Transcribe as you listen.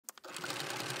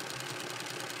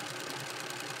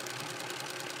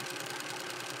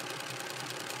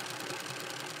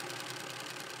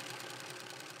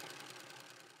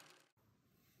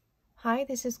Hi,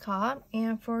 this is Ka,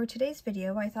 and for today's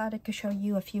video, I thought I could show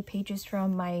you a few pages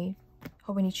from my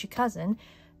Hobonichi Cousin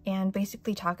and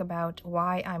basically talk about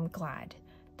why I'm glad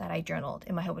that I journaled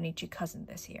in my Hobonichi Cousin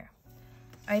this year.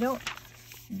 I don't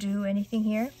do anything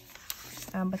here,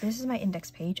 but this is my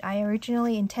index page. I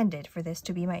originally intended for this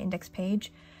to be my index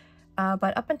page,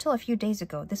 but up until a few days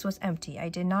ago, this was empty. I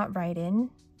did not write in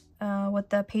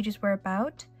what the pages were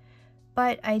about,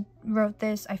 but I wrote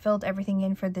this, I filled everything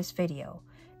in for this video.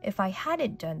 If I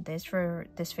hadn't done this for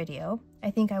this video,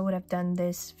 I think I would have done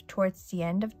this towards the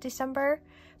end of December,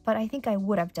 but I think I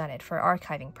would have done it for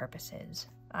archiving purposes.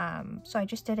 So I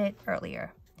just did it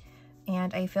earlier.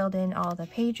 And I filled in all the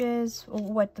pages,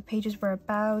 what the pages were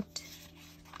about,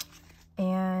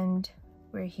 and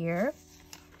we're here.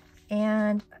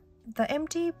 And the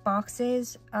empty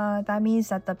boxes, that means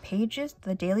that the pages,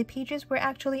 the daily pages, were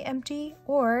actually empty,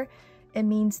 or it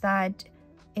means that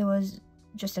it was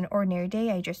just an ordinary day.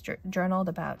 I just journaled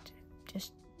about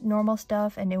just normal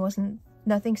stuff and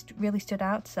nothing really stood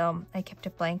out, so I kept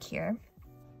it blank here.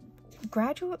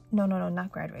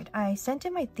 Not graduate. I sent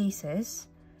in my thesis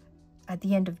at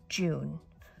the end of June.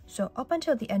 So up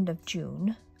until the end of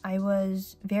June, I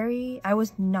was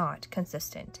not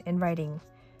consistent in writing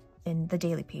in the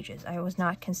daily pages. I was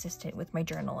not consistent with my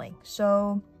journaling.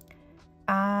 So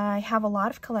I have a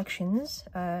lot of collections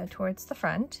towards the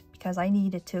front because I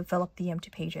needed to fill up the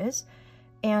empty pages,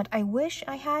 and I wish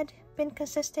I had been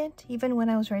consistent even when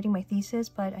I was writing my thesis,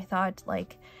 but I thought,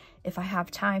 like, if I have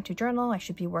time to journal, I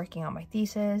should be working on my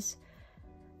thesis,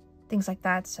 things like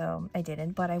that, so I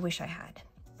didn't, but I wish I had.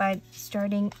 But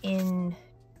starting in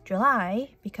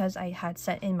July, because I had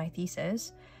sent in my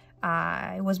thesis,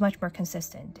 I was much more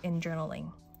consistent in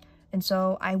journaling. And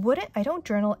so I don't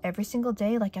journal every single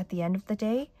day, like at the end of the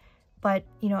day, but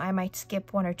you know, I might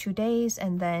skip 1 or 2 days,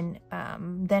 and then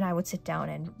I would sit down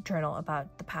and journal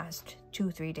about the past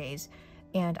 2-3 days,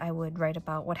 and I would write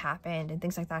about what happened and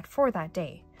things like that for that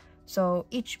day. So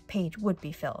each page would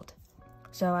be filled.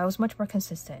 So I was much more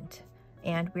consistent,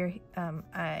 and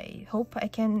I hope I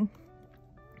can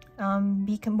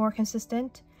be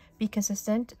consistent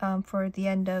for the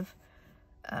end of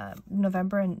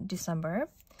November and December.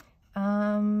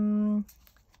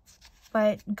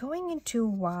 But going into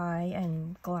why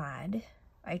I'm glad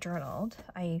I journaled,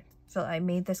 I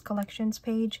made this collections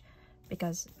page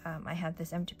because I had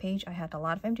this empty page. I had a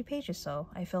lot of empty pages, so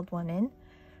I filled one in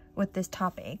with this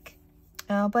topic.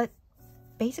 But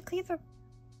basically the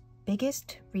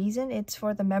biggest reason, it's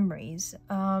for the memories.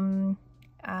 I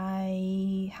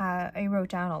wrote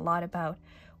down a lot about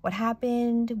what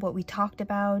happened, what we talked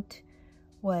about,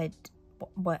 what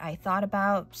I thought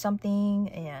about something,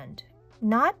 and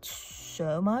not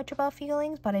so much about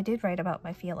feelings, but I did write about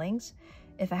my feelings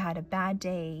if I had a bad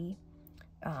day,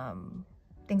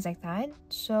 things like that.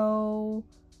 So,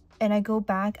 and I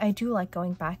do like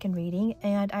going back and reading,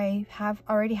 and I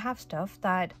already have stuff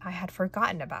that I had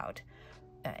forgotten about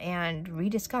and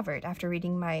rediscovered after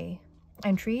reading my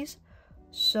entries.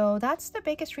 So that's the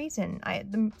biggest reason,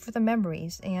 for the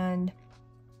memories. And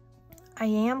I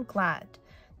am glad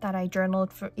that I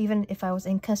journaled, for even if I was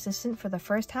inconsistent for the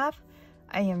first half.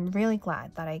 I am really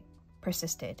glad that I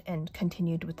persisted and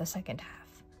continued with the second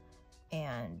half.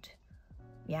 And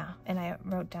yeah, and I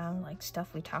wrote down like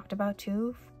stuff we talked about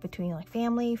too, between like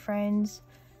family, friends,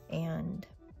 and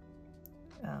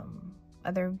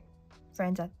other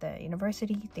friends at the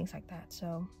university, things like that.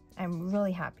 So I'm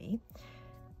really happy.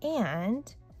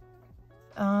 And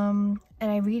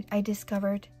I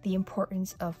discovered the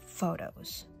importance of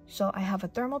photos. So I have a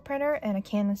thermal printer and a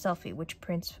Canon selfie, which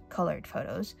prints colored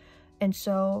photos. And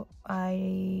so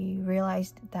I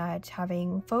realized that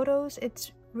having photos,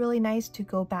 it's really nice to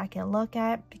go back and look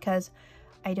at, because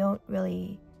I don't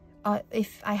really,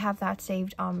 if I have that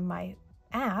saved on my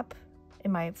app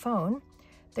in my phone,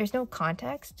 there's no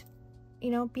context,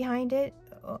 behind it.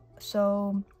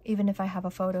 So even if I have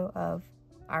a photo of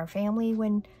our family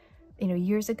when,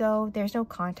 years ago, there's no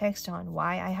context on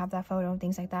why I have that photo and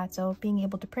things like that. So being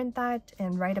able to print that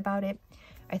and write about it,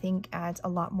 I think adds a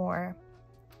lot more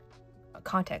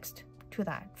context to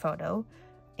that photo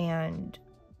and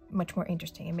much more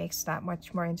interesting. It makes that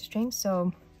much more interesting.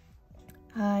 So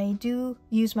I do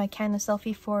use my Canon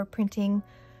selfie for printing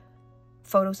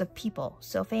photos of people,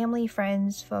 so family,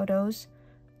 friends, photos.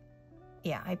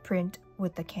 Yeah, I print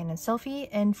with the Canon selfie,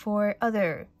 and for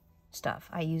other stuff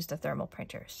I use the thermal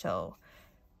printer. So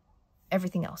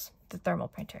everything else, the thermal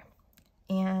printer.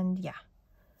 And yeah,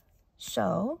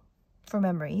 so for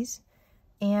memories,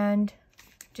 and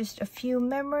just a few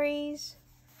memories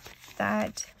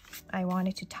that I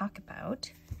wanted to talk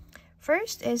about.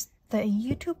 First is the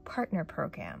YouTube Partner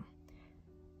Program.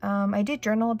 I did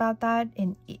journal about that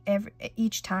in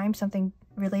each time something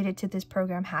related to this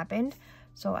program happened.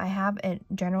 So I have a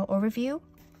general overview.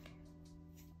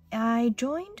 I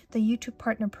joined the YouTube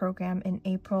Partner Program on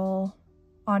April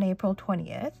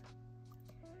 20th.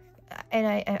 And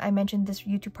I mentioned this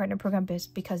YouTube Partner Program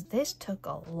because this took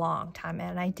a long time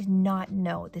and I did not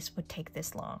know this would take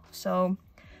this long. So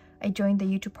I joined the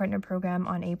YouTube Partner Program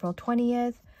on April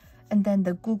 20th, and then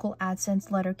the Google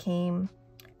AdSense letter came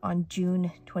on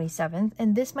June 27th.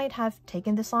 And this might have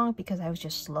taken this long because I was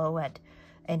just slow at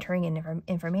entering in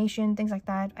information, things like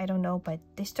that. I don't know, but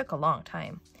this took a long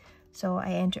time. So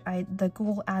the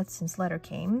Google AdSense letter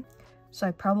came. So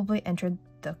I probably entered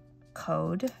the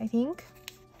code, I think.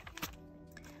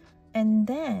 And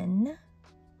then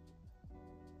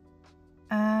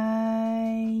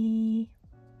I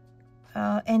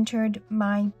entered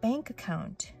my bank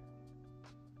account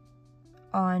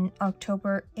on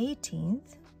October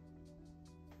 18th.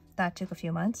 That took a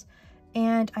few months.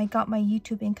 And I got my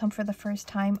YouTube income for the first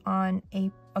time on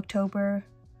October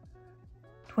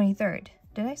 23rd.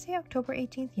 Did I say October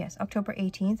 18th? Yes, October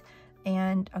 18th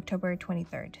and October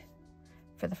 23rd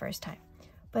for the first time.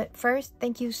 But first,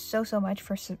 thank you so much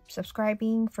for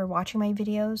subscribing, for watching my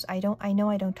videos. I know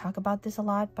I don't talk about this a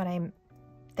lot, but I'm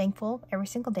thankful every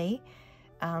single day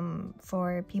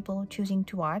for people choosing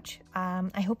to watch.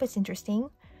 I hope it's interesting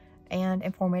and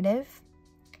informative.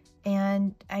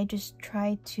 And I just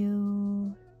try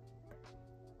to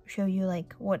show you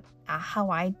like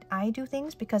how I do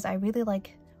things, because I really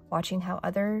like watching how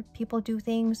other people do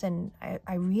things, and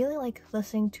I really like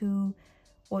listening to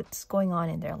what's going on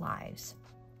in their lives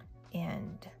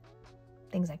and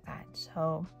things like that.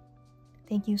 So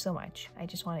thank you so much. I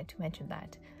just wanted to mention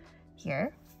that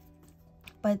here.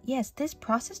 But yes, this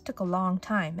process took a long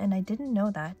time and I didn't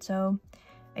know that, so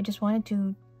I just wanted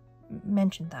to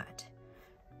mention that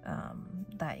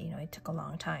it took a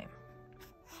long time.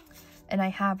 And I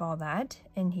have all that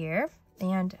in here,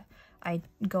 and I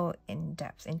go in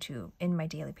depth in my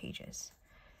daily pages.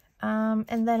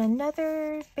 And then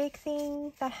another big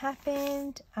thing that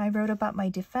happened, I wrote about my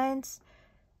defense.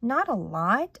 Not a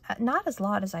lot, not as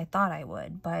lot as I thought I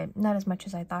would, but not as much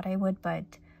as I thought I would, but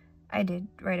I did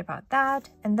write about that.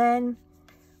 And then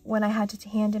when I had to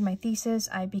hand in my thesis,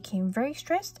 I became very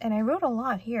stressed, and I wrote a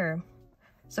lot here,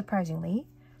 surprisingly.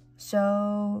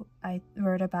 So I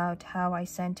wrote about how I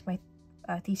sent my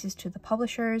thesis to the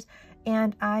publishers,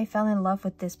 and I fell in love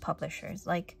with these publishers.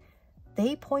 Like,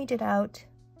 they pointed out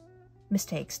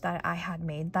mistakes that I had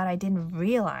made that I didn't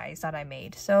realize that I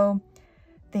made. So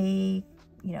they,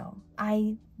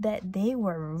 they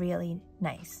were really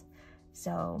nice.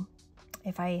 So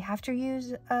if I have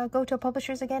to go to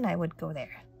publishers again, I would go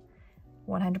there.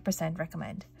 100%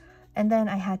 recommend. And then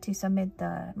I had to submit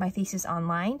my thesis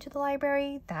online to the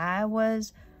library. That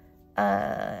was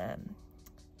a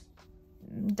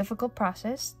difficult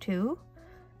process too.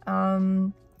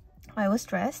 I was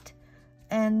stressed.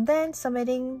 And then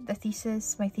submitting my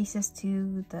thesis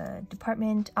to the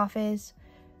department office,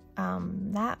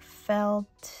 it felt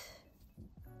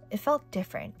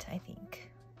different, I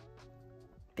think,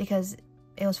 because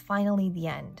it was finally the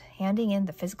end. Handing in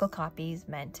the physical copies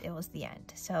meant it was the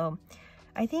end. So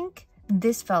I think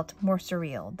this felt more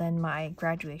surreal than my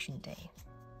graduation day.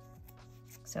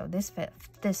 So this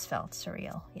felt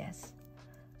surreal, yes.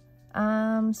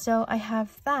 So I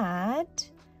have that,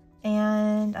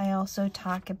 and I also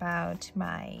talk about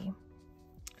a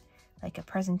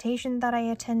presentation that I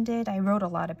attended. I wrote a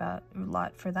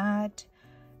lot for that.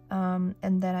 And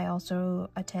then I also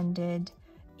attended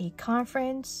a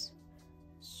conference,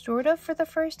 sort of for the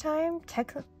first time.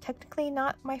 Technically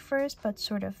not my first, but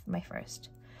sort of my first.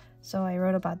 So I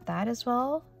wrote about that as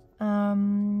well.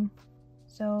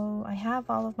 So I have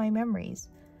all of my memories,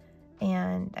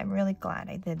 and I'm really glad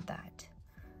I did that.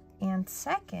 And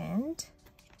second,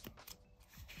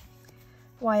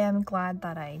 why I'm glad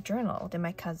that I journaled in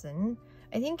my cousin,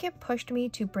 I think it pushed me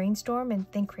to brainstorm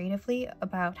and think creatively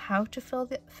about how to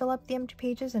fill up the empty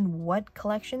pages and what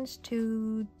collections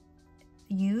to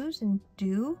use and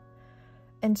do.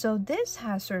 And so this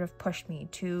has sort of pushed me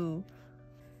to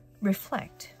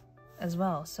reflect as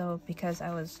well. So because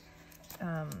I was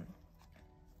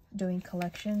doing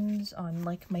collections on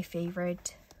like my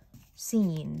favorite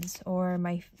scenes or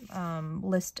my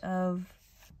list of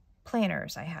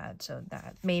planners I had, so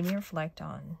that made me reflect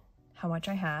on how much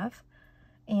I have.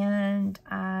 And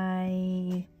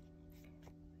I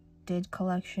did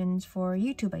collections for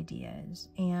YouTube ideas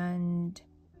and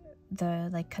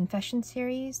the confession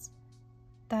series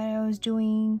that I was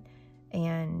doing,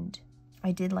 and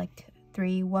I did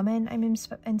 3 women I'm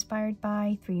inspired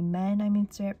by, 3 men I'm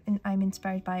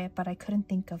inspired by it, but I couldn't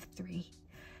think of 3.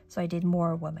 So I did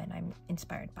more women I'm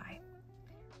inspired by.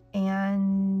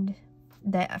 And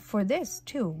that for this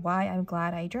too, why I'm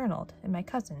glad I journaled in my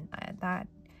cousin.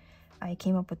 I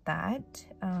came up with that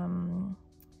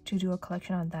to do a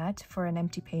collection on that for an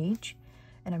empty page,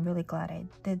 and I'm really glad I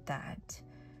did that.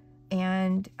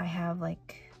 And I have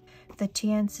like the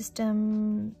TN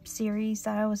system series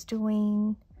that I was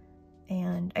doing,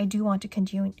 and I do want to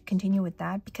continue with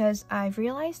that because I've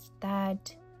realized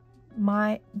that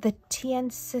the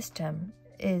TN system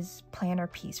is planner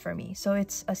piece for me. So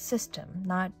it's a system,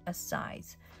 not a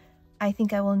size. I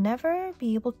think I will never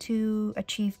be able to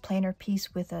achieve planner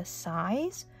piece with a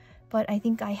size, but I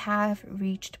think I have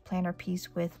reached planner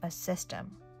piece with a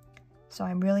system. So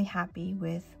I'm really happy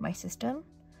with my system,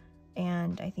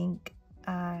 and I think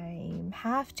I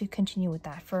have to continue with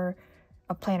that for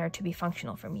a planner to be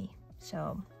functional for me.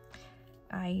 So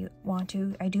I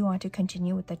do want to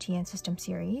continue with the TN system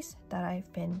series that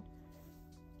I've been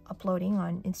uploading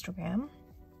on Instagram.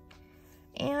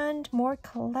 And more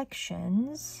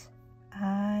collections.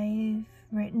 I've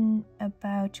written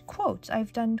about quotes.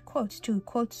 I've done quotes too.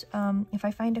 Quotes, if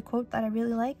I find a quote that I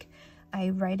really like, I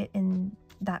write it in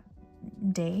that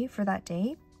day, for that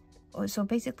day. So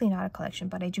basically not a collection,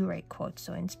 but I do write quotes.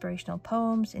 So inspirational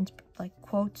poems, like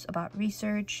quotes about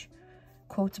research,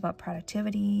 quotes about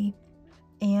productivity.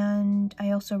 And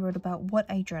I also wrote about what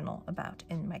I journal about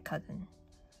in my cousin.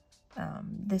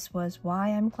 This was why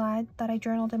I'm glad that I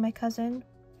journaled in my cousin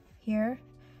here.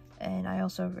 And I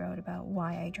also wrote about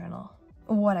what I journal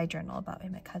about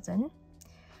in my cousin.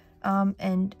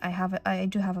 And I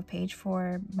do have a page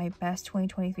for my best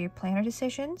 2023 planner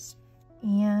decisions.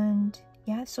 And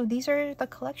yeah, so these are the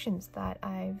collections that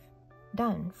I've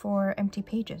done for empty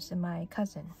pages in my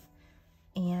cousin.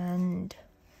 And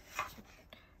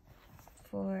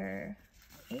for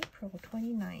April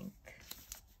 29th.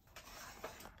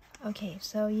 Okay,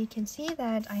 so you can see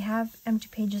that I have empty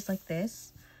pages like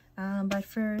this, but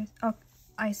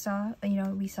we saw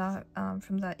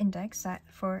from the index that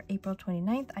for April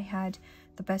 29th, I had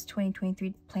the best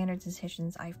 2023 planner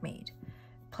decisions I've made.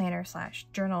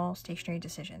 Planner/journal stationery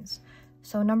decisions.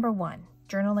 So number 1,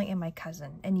 journaling in my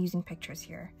cousin and using pictures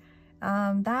here.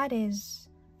 That is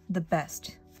the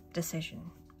best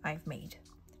decision I've made,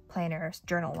 planners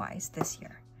journal-wise this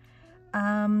year.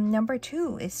 Number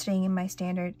 2 is staying in my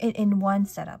standard in one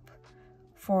setup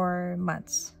for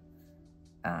months,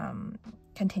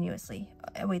 continuously.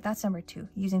 Wait, that's number 2.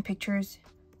 Using pictures,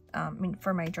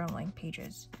 for my journaling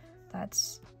pages.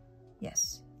 That's,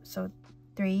 yes. So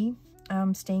 3,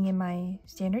 staying in my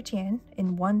standard TN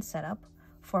in one setup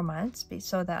for months,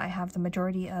 so that I have the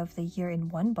majority of the year in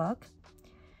one book.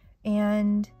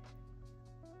 And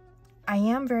I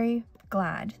am very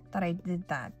glad that I did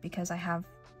that because I have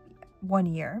 1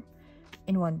 year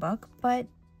in one book, but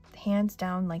hands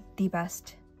down, like the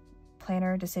best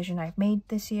planner decision I've made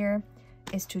this year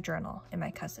is to journal in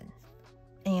my cousin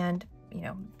and,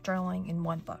 journaling in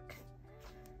one book.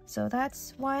 So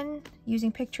that's 1,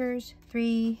 using pictures.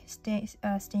 3,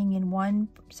 staying in one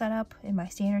setup, in my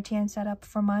standard TN setup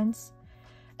for months.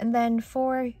 And then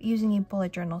 4, using a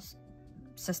bullet journal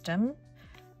system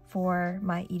for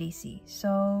my EDC.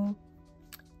 So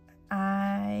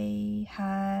I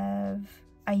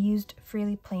used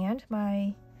Freely Planned.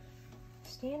 My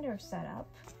standard setup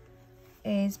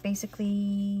is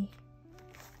basically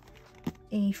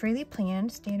a Freely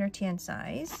Planned standard TN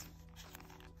size.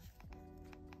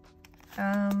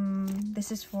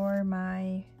 This is for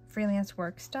my freelance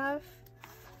work stuff,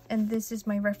 and this is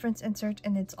my reference insert,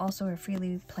 and it's also a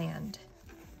Freely Planned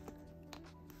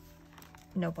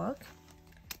notebook.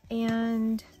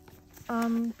 And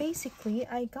basically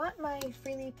I got my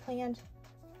Freely Planned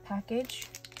package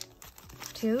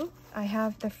too. I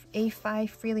have the A5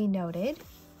 Freely Noted,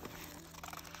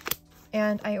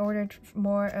 and I ordered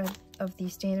more of the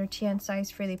standard TN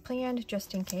size Freely Planned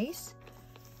just in case,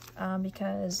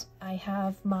 because I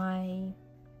have my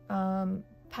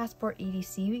passport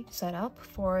EDC set up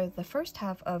for the first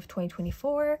half of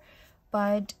 2024,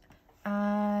 but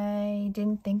I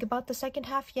didn't think about the second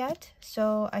half yet,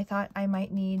 so I thought I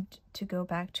might need to go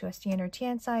back to a standard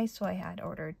TN size, so I had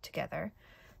ordered together.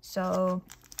 So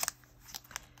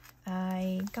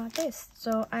I got this.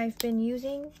 So I've been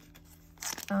using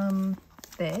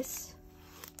this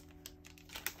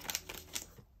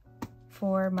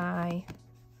for my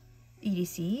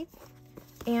EDC,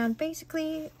 and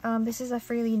basically this is a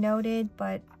Freely Noted,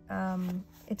 but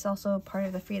it's also part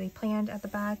of the Freely Planned at the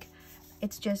back.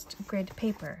 It's just grid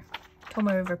paper,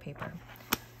 Tomoe River paper.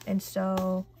 And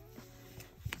so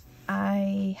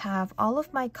I have all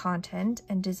of my content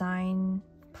and design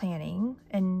planning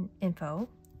and info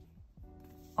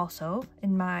also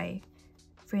in my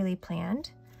freely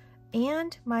planned,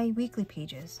 and my weekly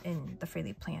pages in the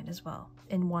freely planned as well,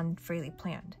 in one freely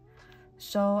planned.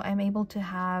 So I'm able to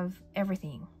have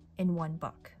everything in one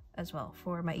book as well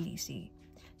for my EDC.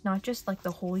 Not just like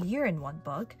the whole year in one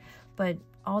book, but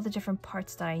all the different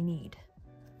parts that I need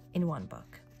in one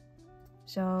book.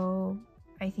 So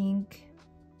I think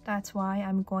that's why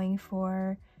I'm going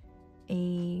for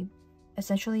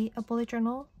essentially a bullet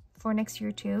journal for next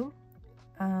year too.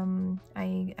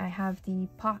 I have the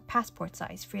passport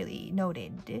size freely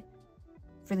noted,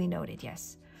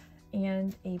 yes,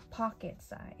 and a pocket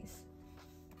size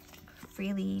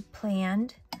freely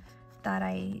planned that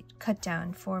I cut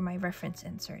down for my reference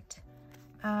insert.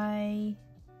 I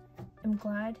am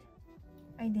glad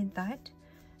I did that.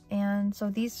 And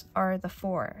so these are the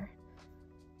 4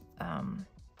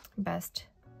 best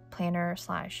planner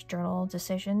 / journal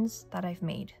decisions that I've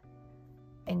made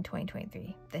in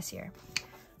 2023 this year.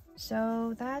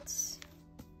 So that's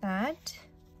that,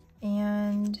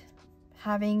 and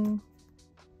having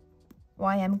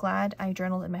why I'm glad I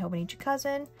journaled in my Hobonichi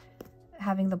Cousin,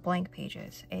 having the blank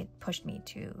pages, it pushed me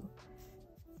to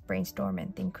brainstorm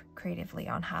and think creatively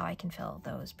on how I can fill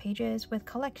those pages with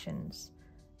collections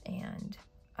and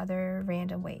other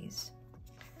random ways.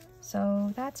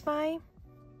 So that's my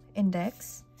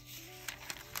index.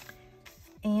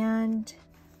 And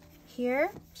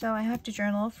here, so I have to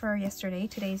journal for yesterday.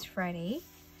 Today's Friday,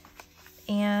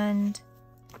 and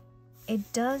it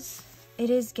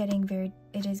is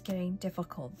getting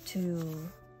difficult to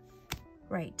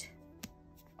write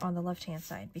on the left hand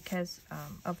side because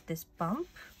of this bump,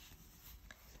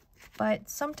 but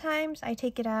sometimes I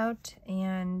take it out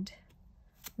and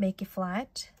make it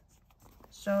flat.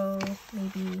 So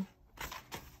maybe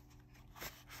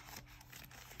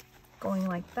going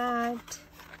like that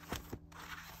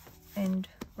and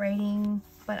writing,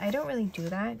 but I don't really do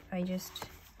that. I just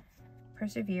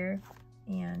persevere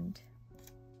and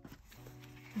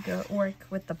go work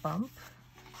with the bump.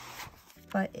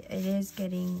 But it is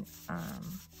getting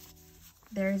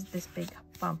there's this big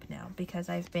bump now because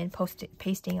I've been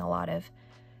pasting a lot of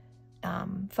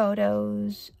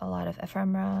photos, a lot of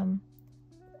ephemera,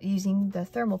 using the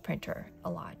thermal printer a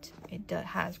lot. It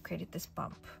has created this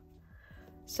bump.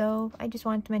 So I just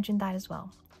wanted to mention that as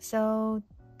well. So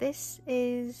this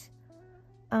is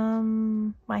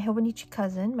my Hobonichi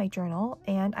Cousin, my journal,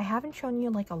 and I haven't shown you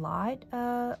like a lot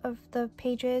of the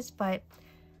pages, but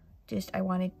just I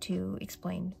wanted to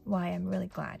explain why I'm really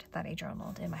glad that I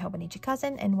journaled in my Hobonichi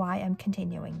Cousin and why I'm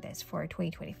continuing this for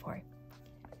 2024.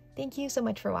 Thank you so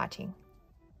much for watching.